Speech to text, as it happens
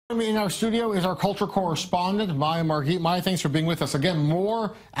In our studio is our culture correspondent, Maya Margit. Maya, thanks for being with us. Again,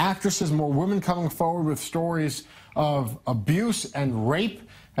 more actresses, more women coming forward with stories of abuse and rape.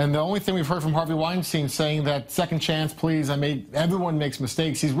 And the only thing we've heard from Harvey Weinstein saying that second chance, please, everyone makes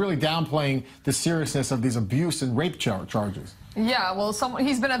mistakes. He's really downplaying the seriousness of these abuse and rape charges. Yeah, well,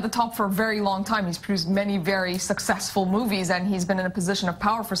 he's been at the top for a very long time. He's produced many very successful movies, and he's been in a position of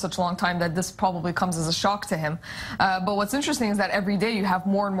power for such a long time that this probably comes as a shock to him. But what's interesting is that every day you have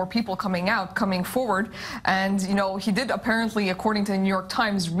more and more people coming forward. And, you know, he did apparently, according to the New York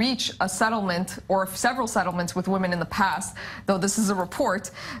Times, reach a settlement or several settlements with women in the past, though this is a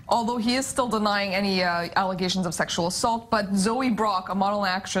report, although he is still denying any allegations of sexual assault. But Zoe Brock, a model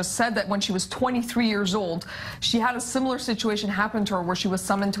and actress, said that when she was 23 years old, she had a similar situation happened to her where she was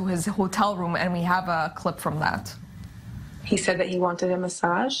summoned to his hotel room, and we have a clip from that. He said that he wanted a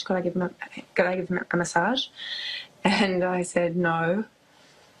massage. Could I give him a massage? And I said no.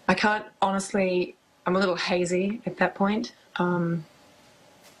 I can't, honestly, I'm a little hazy at that point.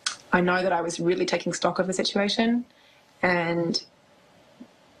 I know that I was really taking stock of the situation and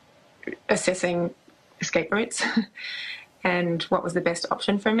assessing escape routes and what was the best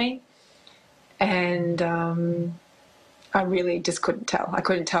option for me. And I really just couldn't tell. I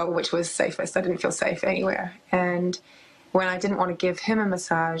couldn't tell which was safest. I didn't feel safe anywhere. And when I didn't want to give him a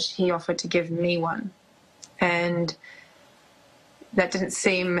massage, he offered to give me one. And that didn't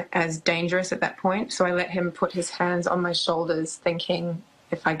seem as dangerous at that point, so I let him put his hands on my shoulders, thinking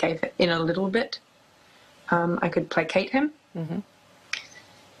if I gave it in a little bit, I could placate him. Mm-hmm.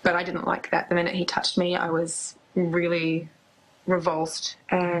 But I didn't like that. The minute he touched me, I was really revulsed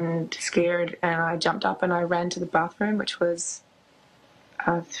and scared, and I jumped up and I ran to the bathroom, which was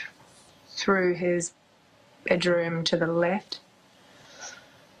through his bedroom to the left,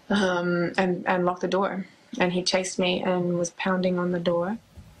 and locked the door. And he chased me and was pounding on the door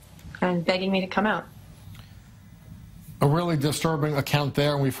and begging me to come out. A really disturbing account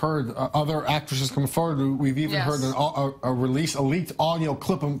there, and we've heard other actresses come forward. We've even heard a leaked audio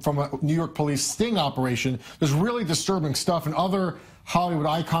clip from a New York police sting operation. There's really disturbing stuff, and other Hollywood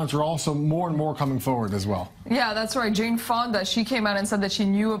icons are also more and more coming forward as well. Yeah, that's right. Jane Fonda, she came out and said that she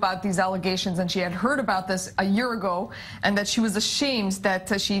knew about these allegations and she had heard about this a year ago, and that she was ashamed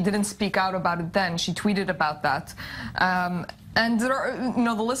that she didn't speak out about it then. She tweeted about that. And there are, you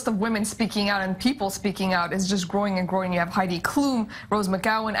know, the list of women speaking out and people speaking out is just growing and growing. You have Heidi Klum, Rose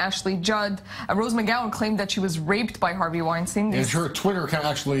McGowan, Ashley Judd. Rose McGowan claimed that she was raped by Harvey Weinstein. And her Twitter account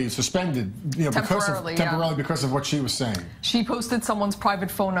actually suspended, you know, temporarily because of what she was saying. She posted someone's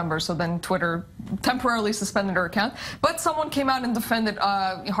private phone number, so then Twitter temporarily suspended her account. But someone came out and defended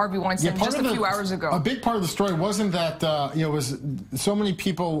Harvey Weinstein just a few hours ago. A big part of the story wasn't that you know, was so many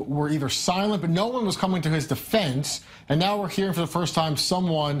people were either silent, but no one was coming to his defense. And now we're hearing for the first time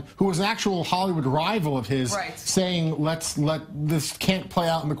someone who was an actual Hollywood rival of his saying, this can't play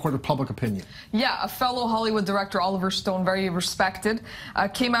out in the court of public opinion. Yeah, a fellow Hollywood director, Oliver Stone, very respected,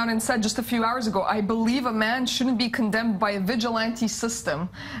 came out and said just a few hours ago, I believe a man shouldn't be condemned by a vigilante system.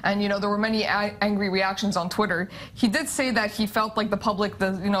 And, you know, there were many angry reactions on Twitter. He did say that he felt like the public,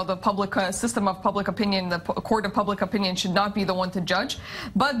 system of public opinion, the court of public opinion should not be the one to judge.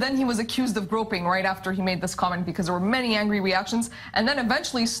 But then he was accused of groping right after he made this comment, because there were many angry reactions. And then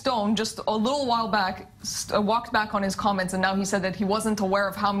eventually Stone, just a little while back, walked back on his comments, and now he said that he wasn't aware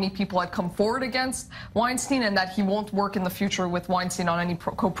of how many people had come forward against Weinstein, and that he won't work in the future with Weinstein on any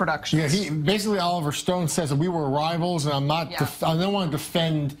co-productions. Yeah, basically Oliver Stone says that we were rivals, and I don't want to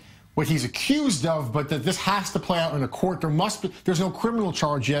defend what he's accused of, but that this has to play out in a court. There's no criminal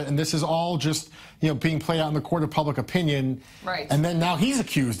charge yet, and this is all just, you know, being played out in the court of public opinion. Right. And then now he's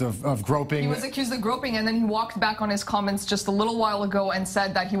accused of groping. He was accused of groping, and then he walked back on his comments just a little while ago and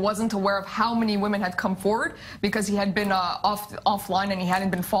said that he wasn't aware of how many women had come forward because he had been offline and he hadn't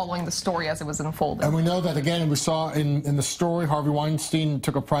been following the story as it was unfolding. And we know that, again, we saw in the story, Harvey Weinstein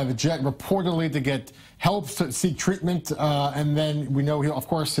took a private jet reportedly to get help, to seek treatment, and then we know, of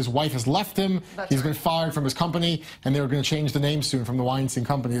course, his wife has left him. He's been fired from his company, and they're going to change the name soon from the Weinstein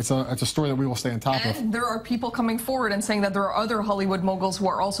Company. It's a story that we will stay on top of. And there are people coming forward and saying that there are other Hollywood moguls who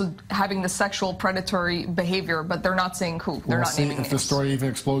are also having the sexual predatory behavior, but they're not saying who. They're not naming names. If the story even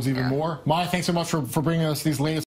explodes even more. Maya, thanks so much for bringing us these latest